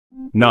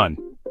None.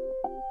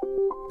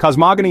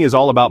 Cosmogony is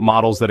all about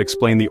models that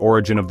explain the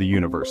origin of the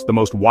universe. The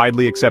most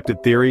widely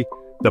accepted theory,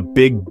 the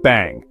Big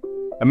Bang.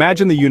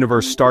 Imagine the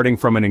universe starting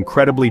from an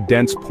incredibly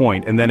dense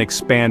point and then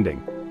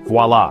expanding.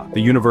 Voila,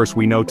 the universe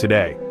we know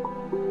today.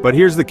 But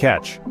here's the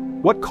catch.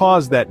 What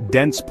caused that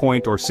dense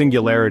point or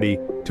singularity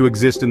to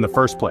exist in the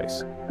first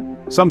place?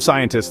 Some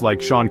scientists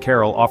like Sean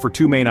Carroll offer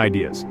two main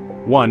ideas.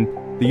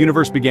 One, the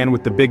universe began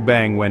with the Big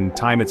Bang when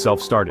time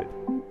itself started.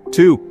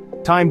 Two,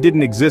 time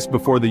didn't exist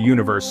before the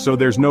universe, so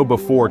there's no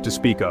before to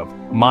speak of.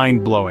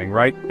 Mind-blowing,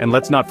 right? And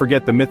let's not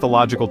forget the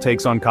mythological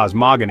takes on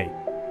cosmogony.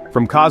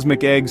 From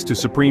cosmic eggs to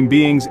supreme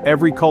beings,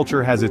 every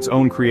culture has its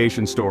own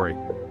creation story.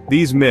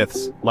 These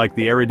myths, like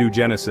the Eridu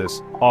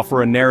Genesis,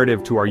 offer a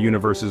narrative to our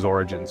universe's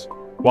origins.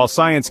 While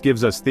science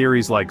gives us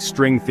theories like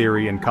string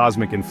theory and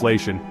cosmic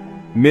inflation,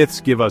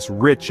 myths give us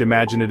rich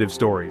imaginative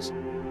stories.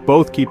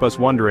 Both keep us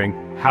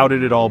wondering, how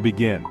did it all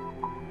begin?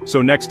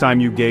 So next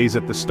time you gaze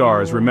at the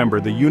stars, remember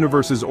the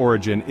universe's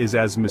origin is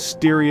as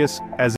mysterious as